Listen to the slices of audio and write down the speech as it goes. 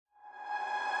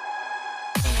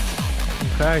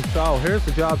Okay, so here's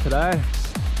the job today.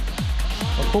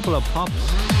 A couple of pops.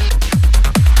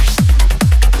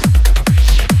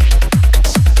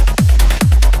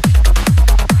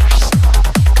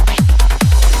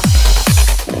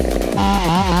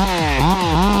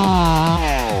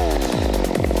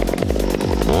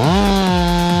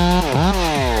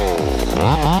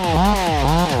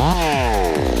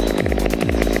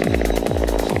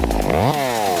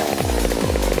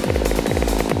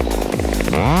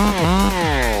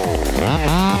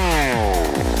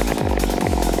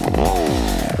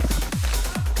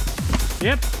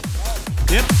 Yep.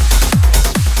 Yep.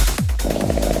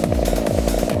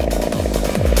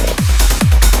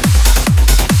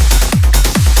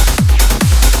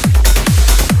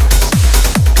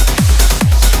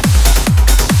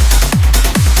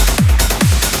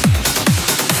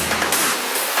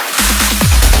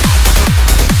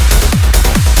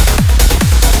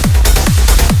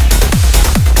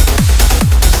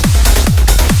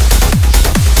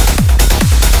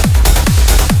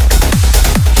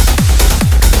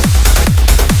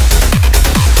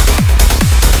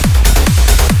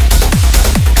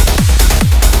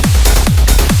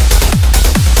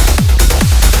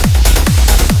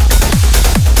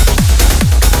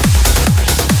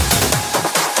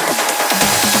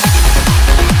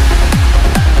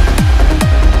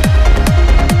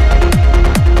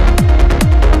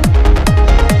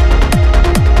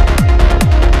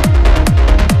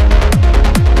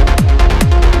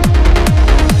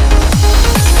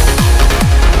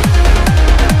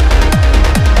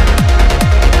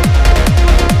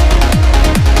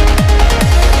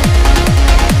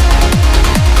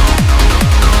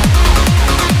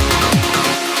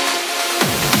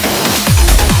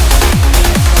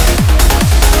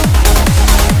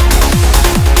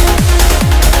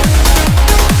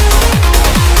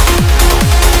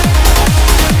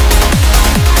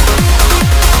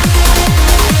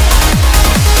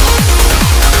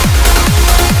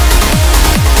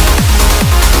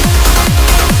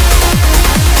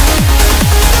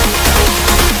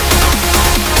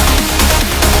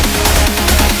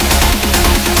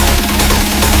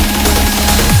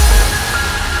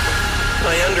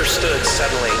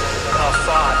 Suddenly, how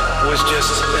thought was just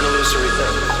an illusory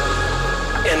thing,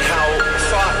 and how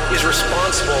thought is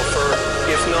responsible for,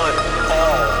 if not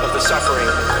all, of the suffering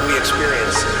we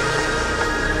experience.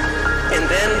 And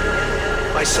then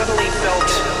I suddenly felt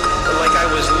like I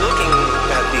was looking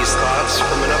at these thoughts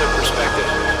from another perspective,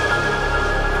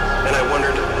 and I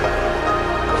wondered,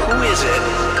 who is it?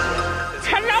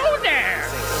 Hello there!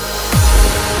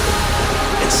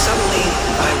 And suddenly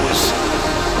I was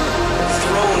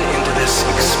thrown into this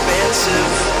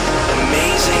expansive,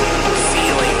 amazing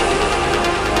feeling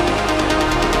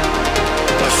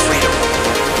of freedom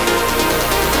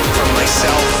from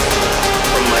myself,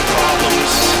 from my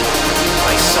problems.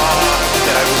 I saw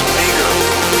that I was bigger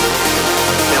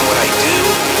than what I do.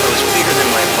 I was bigger than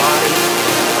my body.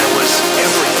 I was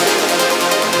everything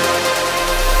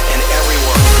and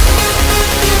everyone.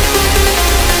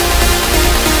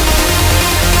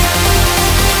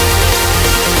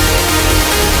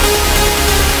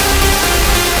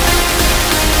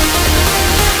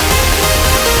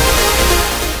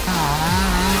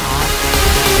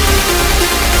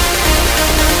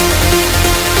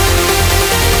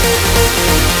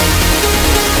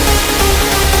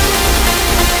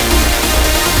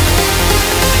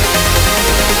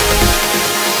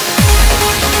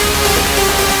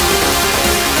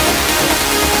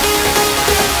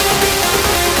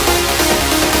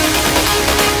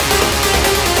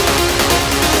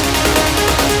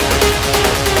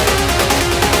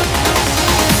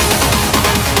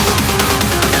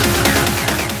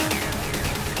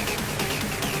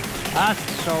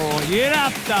 So you're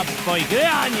up the boy. Good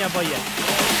on you, boy.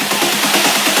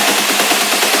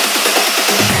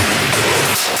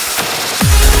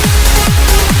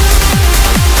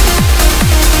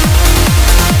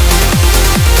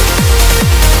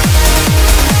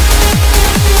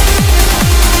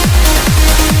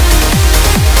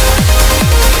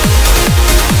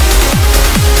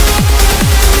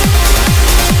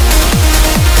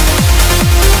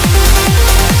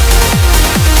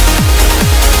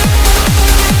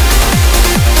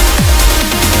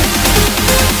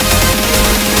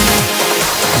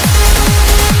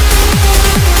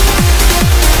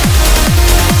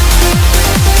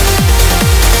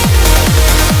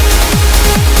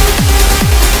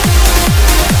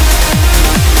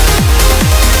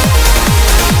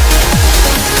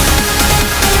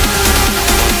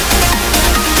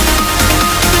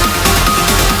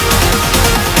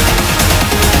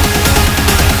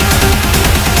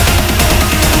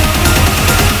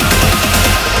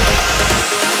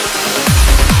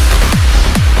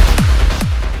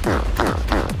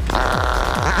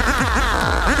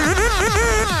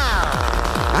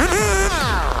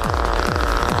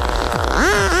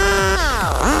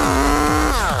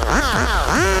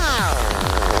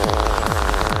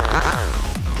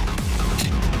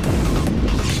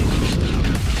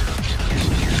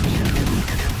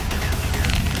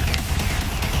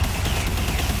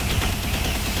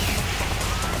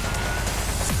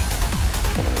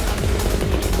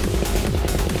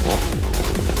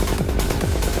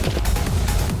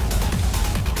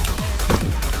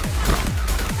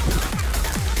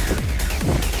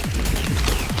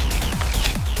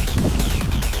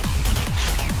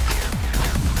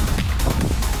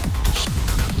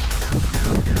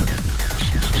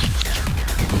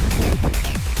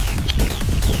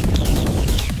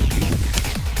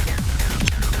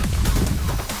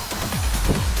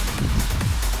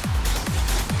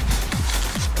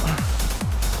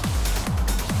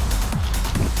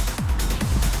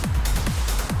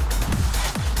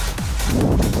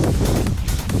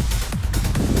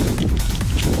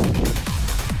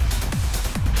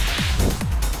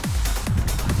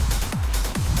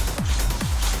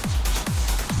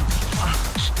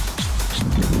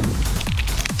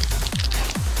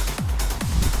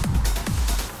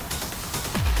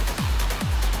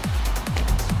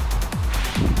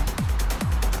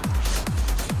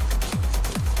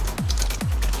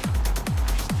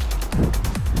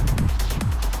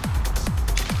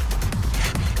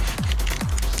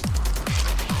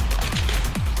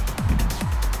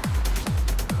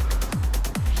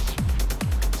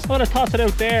 want to toss it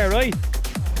out there, right?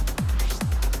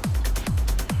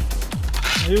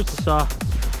 Use the saw.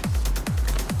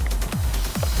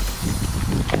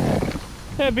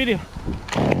 Hey, video.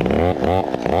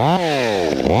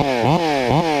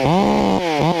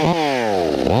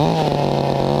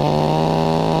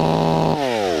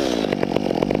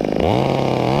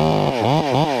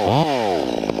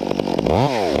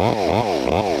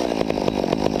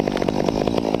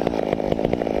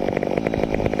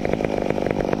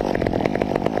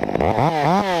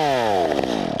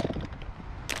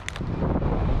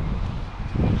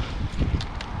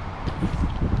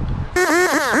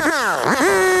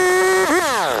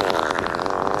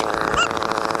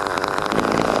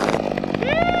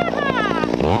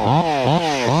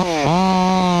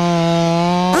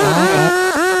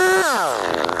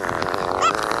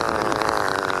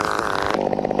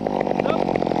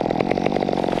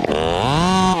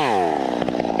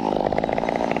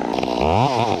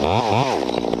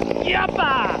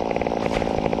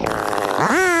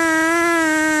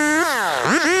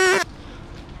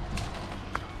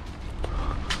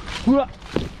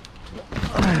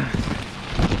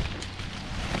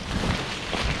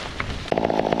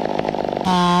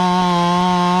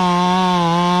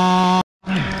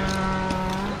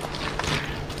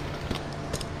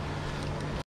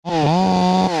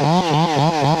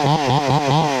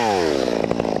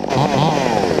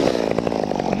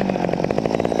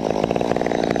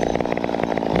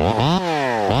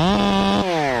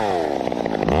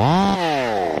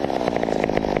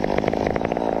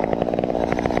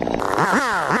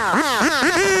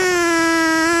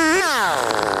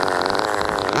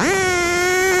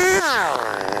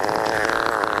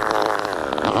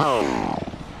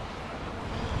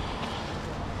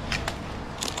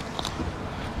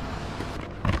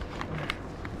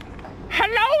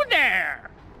 Hello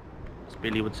there, as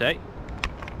Billy would say.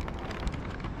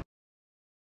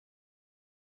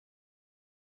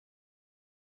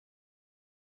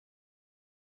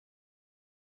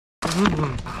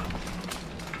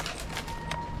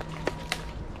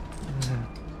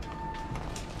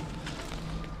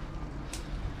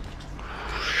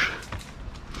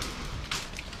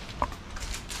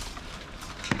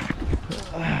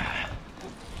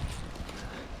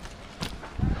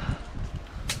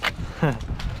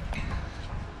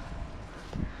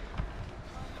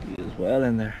 He is well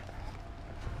in there.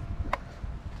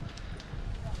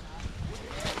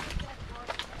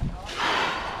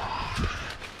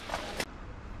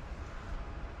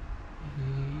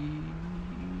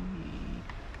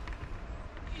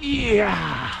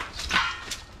 Yeah.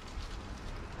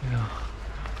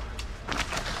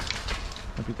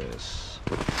 Look at this.